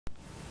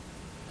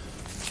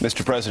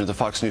Mr. President, the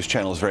Fox News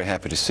Channel is very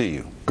happy to see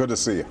you. Good to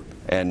see you.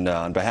 And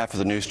on behalf of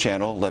the news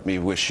channel, let me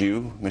wish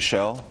you,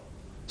 Michelle,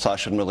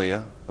 Sasha, and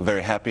Malia a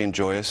very happy and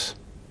joyous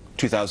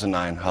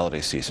 2009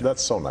 holiday season.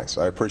 That's so nice.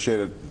 I appreciate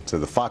it. To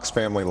the Fox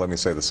family, let me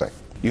say the same.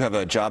 You have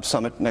a jobs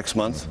summit next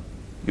month.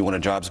 You want a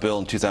jobs bill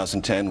in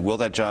 2010. Will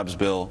that jobs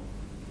bill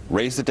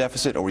raise the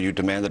deficit, or will you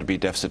demand that it be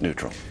deficit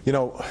neutral? You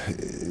know,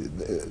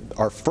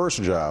 our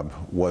first job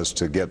was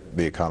to get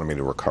the economy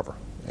to recover,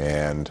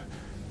 and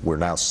we're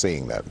now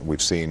seeing that.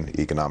 We've seen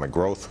economic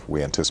growth.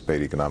 We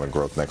anticipate economic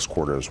growth next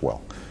quarter as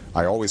well.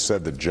 I always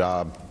said that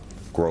job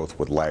growth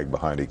would lag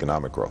behind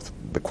economic growth.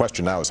 The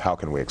question now is, how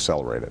can we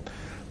accelerate it?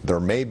 There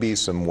may be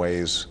some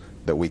ways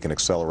that we can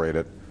accelerate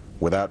it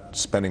without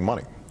spending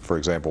money. For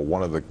example,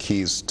 one of the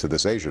keys to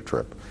this Asia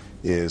trip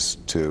is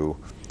to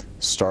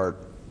start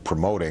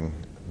promoting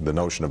the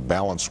notion of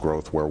balanced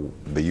growth, where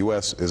the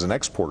U.S. is an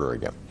exporter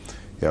again.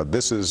 You know,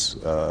 this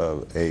is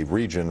a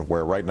region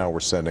where right now we're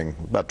sending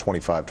about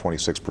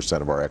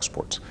 25–26% of our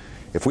exports.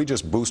 If we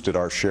just boosted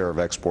our share of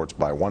exports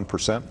by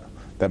 1%,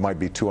 that might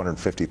be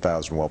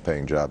 250,000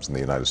 well-paying jobs in the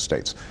United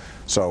States.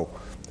 So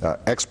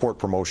export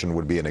promotion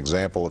would be an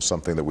example of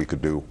something that we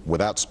could do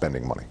without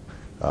spending money.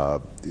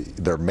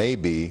 There may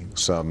be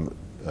some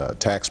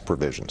tax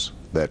provisions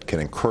that can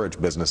encourage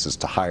businesses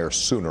to hire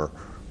sooner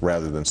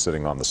rather than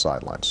sitting on the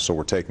sidelines. So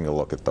we're taking a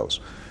look at those.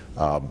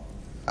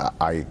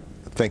 I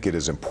think it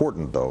is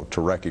important, though,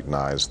 to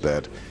recognize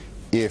that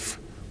if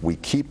we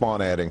keep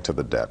on adding to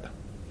the debt,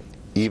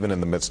 even in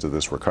the midst of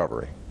this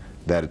recovery,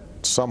 that at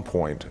some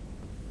point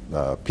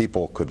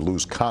people could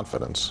lose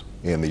confidence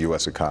in the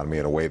U.S. economy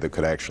in a way that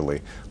could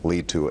actually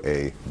lead to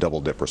a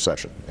double-dip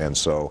recession. And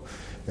so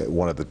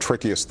one of the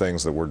trickiest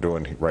things that we're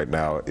doing right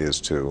now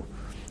is to,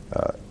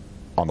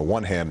 on the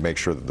one hand, make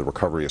sure that the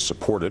recovery is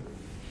supported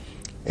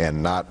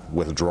and not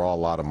withdraw a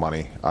lot of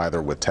money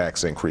either with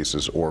tax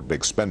increases or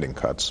big spending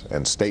cuts.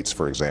 And states,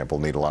 for example,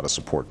 need a lot of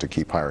support to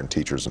keep hiring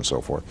teachers and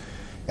so forth.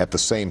 At the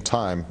same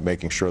time,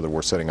 making sure that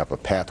we're setting up a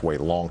pathway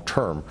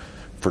long-term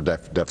for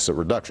deficit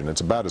reduction.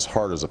 It's about as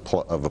hard as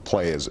of a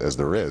play as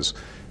there is,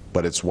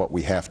 but it's what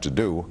we have to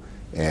do.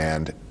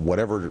 And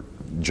whatever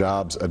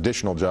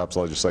additional jobs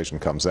legislation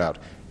comes out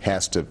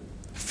has to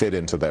fit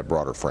into that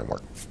broader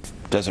framework.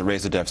 Does it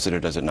raise the deficit or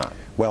does it not?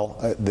 Well,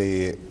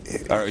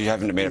 or you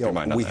haven't made up your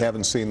mind on that? We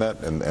haven't seen that,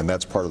 and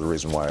that's part of the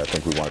reason why I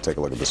think we want to take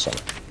a look at this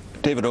summit.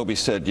 David Obey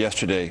said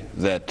yesterday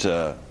that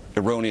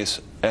erroneous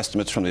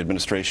estimates from the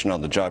administration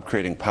on the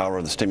job-creating power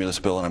of the stimulus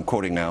bill, and I'm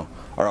quoting now,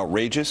 are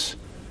outrageous,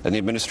 and the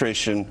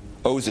administration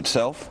owes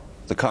itself,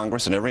 the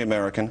Congress, and every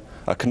American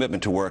a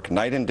commitment to work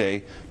night and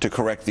day to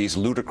correct these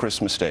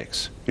ludicrous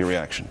mistakes. Your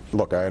reaction?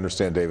 Look, I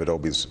understand David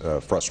Obey's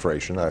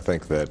frustration. I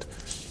think that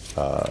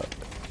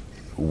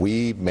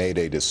we made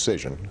a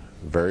decision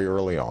very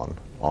early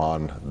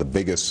on the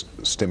biggest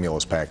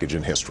stimulus package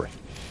in history.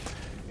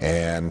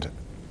 And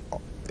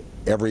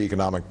every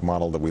economic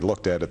model that we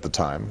looked at the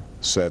time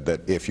said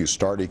that if you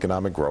start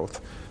economic growth,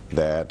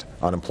 that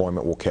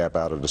unemployment will cap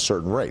out at a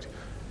certain rate.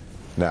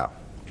 Now,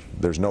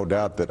 there's no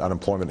doubt that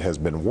unemployment has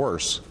been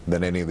worse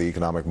than any of the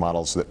economic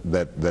models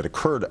that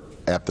occurred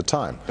at the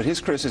time. But his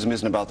criticism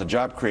isn't about the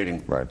job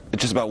creating. Right.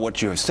 It's just about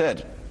what you have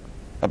said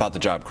about the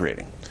job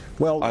creating.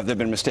 Well, have there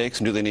been mistakes,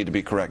 and do they need to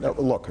be corrected?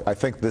 Look, I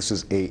think this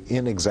is an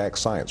inexact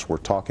science. We're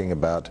talking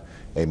about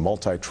a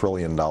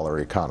multi-trillion-dollar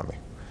economy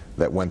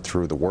that went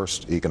through the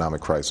worst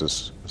economic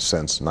crisis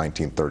since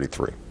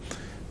 1933.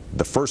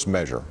 The first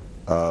measure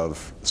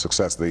of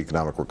success of the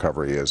economic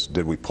recovery is,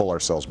 did we pull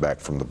ourselves back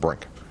from the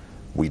brink?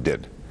 We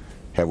did.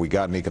 Have we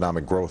gotten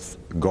economic growth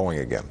going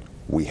again?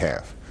 We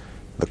have.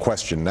 The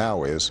question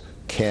now is,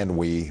 can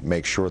we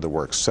make sure that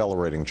we're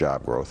accelerating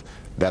job growth?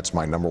 That's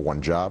my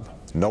 #1 job.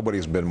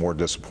 Nobody's been more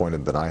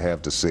disappointed than I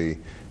have to see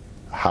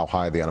how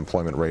high the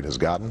unemployment rate has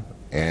gotten,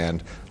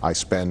 and I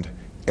spend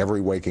every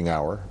waking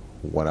hour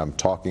when I'm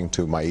talking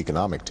to my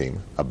economic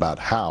team about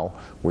how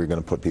we're going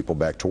to put people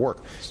back to work.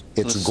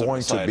 It's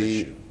going to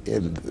be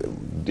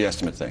the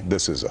estimate thing.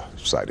 This is a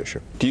side issue.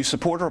 Do you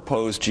support or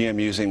oppose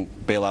GM using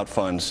bailout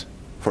funds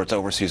for its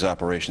overseas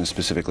operations,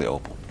 specifically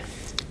Opel?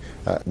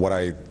 What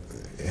I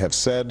have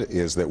said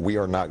is that we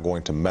are not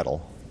going to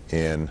meddle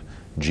in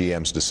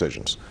GM's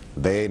decisions.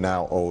 They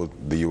now owe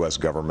the U.S.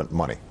 government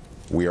money.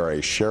 We are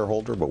a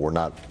shareholder, but we're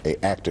not an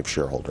active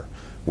shareholder.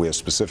 We have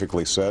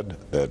specifically said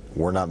that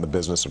we're not in the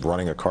business of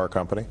running a car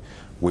company.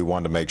 We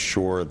wanted to make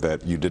sure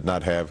that you did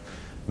not have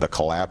the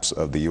collapse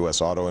of the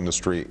U.S. auto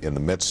industry in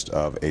the midst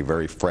of a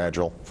very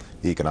fragile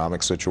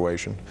economic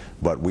situation,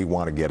 but we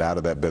want to get out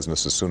of that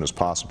business as soon as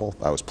possible.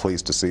 I was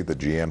pleased to see that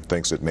GM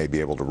thinks it may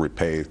be able to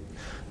repay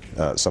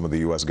some of the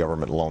U.S.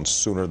 government loans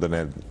sooner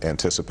than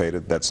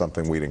anticipated. That's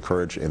something we'd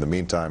encourage. In the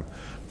meantime,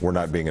 we're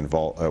not getting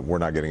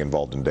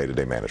involved in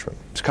day-to-day management.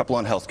 Just a couple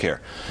on health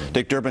care.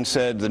 Dick Durbin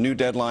said the new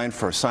deadline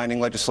for signing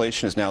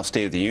legislation is now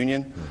State of the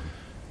Union.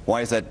 Why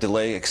is that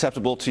delay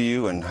acceptable to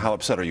you, and how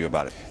upset are you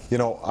about it? You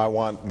know, I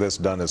want this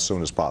done as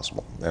soon as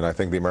possible, and I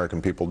think the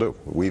American people do.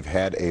 We've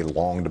had a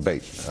long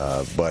debate,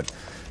 but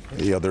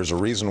you know, there's a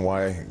reason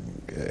why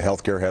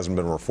health care hasn't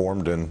been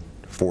reformed in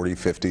 40,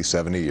 50,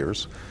 70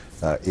 years.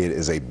 It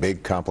is a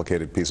big,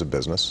 complicated piece of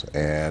business,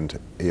 and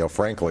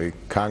frankly,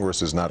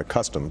 Congress is not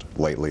accustomed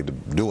lately to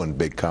doing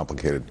big,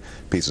 complicated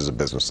pieces of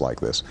business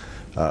like this.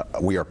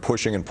 We are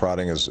pushing and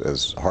prodding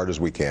as hard as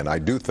we can. I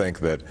do think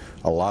that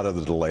a lot of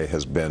the delay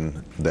has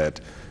been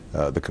that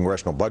the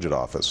Congressional Budget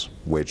Office,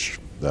 which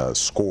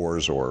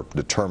scores or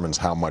determines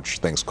how much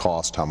things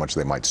cost, how much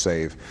they might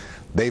save,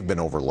 they've been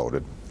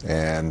overloaded,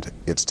 and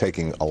it's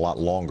taking a lot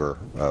longer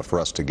for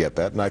us to get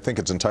that. And I think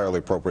it's entirely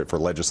appropriate for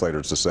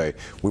legislators to say,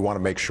 we want to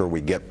make sure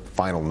we get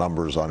final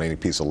numbers on any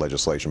piece of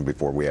legislation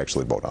before we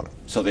actually vote on it.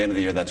 So the end of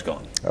the year, that's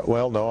gone?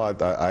 Well, no,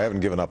 I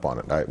haven't given up on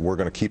it. We're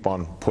going to keep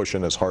on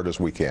pushing as hard as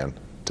we can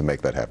to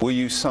make that happen. Will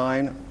you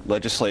sign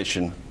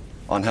legislation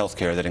on health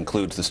care that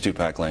includes the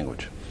Stupak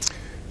language?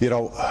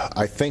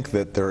 I think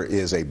that there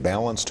is a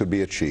balance to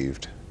be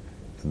achieved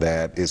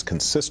that is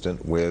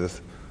consistent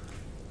with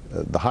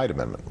the Hyde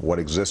Amendment, what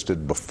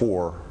existed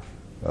before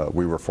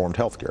we reformed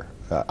health care.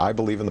 I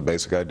believe in the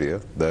basic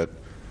idea that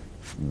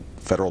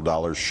federal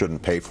dollars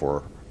shouldn't pay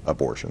for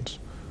abortions,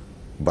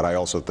 but I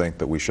also think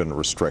that we shouldn't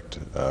restrict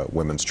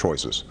women's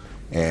choices.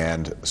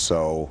 And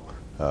so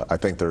I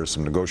think there's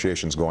some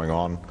negotiations going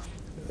on,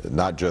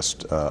 not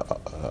just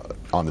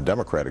on the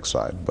Democratic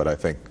side, but I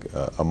think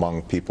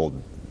among people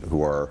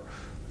who are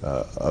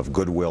of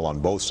goodwill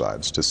on both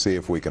sides to see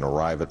if we can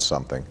arrive at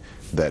something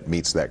that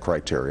meets that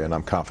criteria, and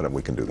I'm confident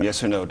we can do that.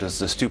 Yes or no, does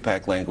the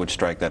Stupak language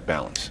strike that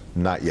balance?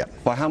 Not yet.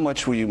 By how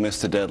much will you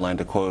miss the deadline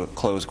to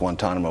close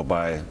Guantanamo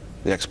by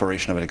the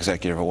expiration of an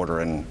executive order,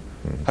 and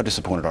how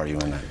disappointed are you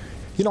in that?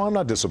 I'm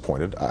not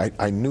disappointed.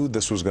 I knew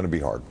this was going to be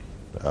hard.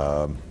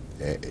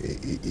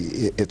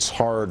 It's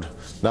hard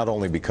not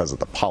only because of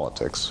the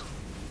politics,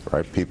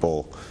 right?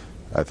 People,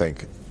 I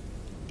think,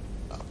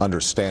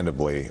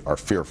 understandably are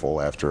fearful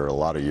after a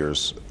lot of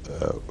years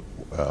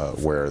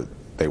where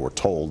they were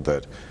told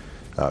that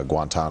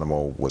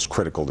Guantanamo was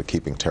critical to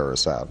keeping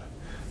terrorists out.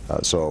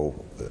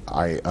 So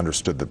I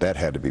understood that that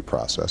had to be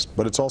processed.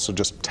 But it's also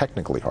just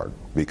technically hard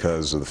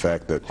because of the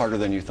fact that... Harder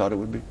than you thought it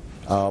would be?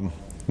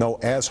 No,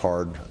 as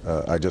hard.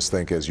 I just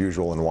think, as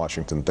usual in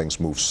Washington, things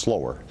move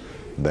slower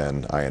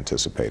than I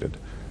anticipated.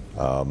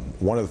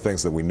 One of the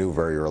things that we knew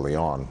very early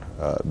on,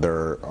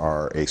 there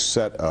are a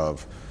set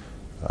of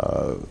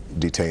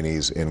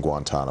detainees in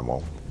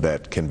Guantanamo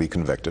that can be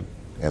convicted,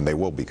 and they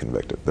will be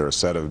convicted. There are a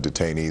set of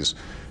detainees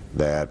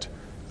that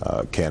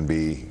can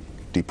be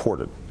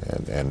deported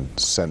and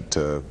sent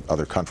to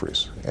other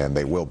countries, and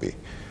they will be.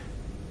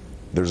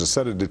 There's a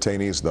set of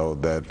detainees, though,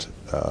 that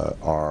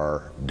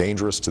are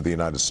dangerous to the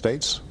United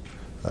States,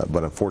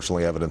 but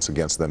unfortunately evidence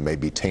against them may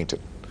be tainted.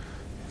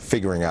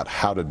 Figuring out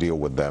how to deal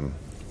with them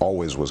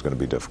always was going to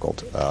be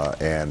difficult,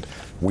 and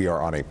we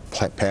are on a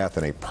path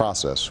and a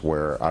process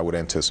where I would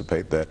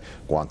anticipate that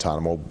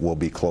Guantanamo will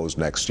be closed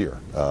next year.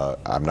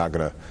 I'm not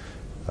going to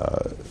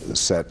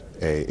set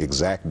an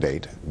exact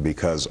date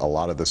because a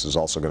lot of this is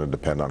also going to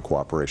depend on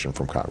cooperation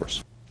from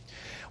Congress.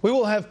 We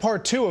will have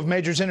part 2 of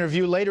Major's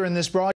interview later in this broadcast.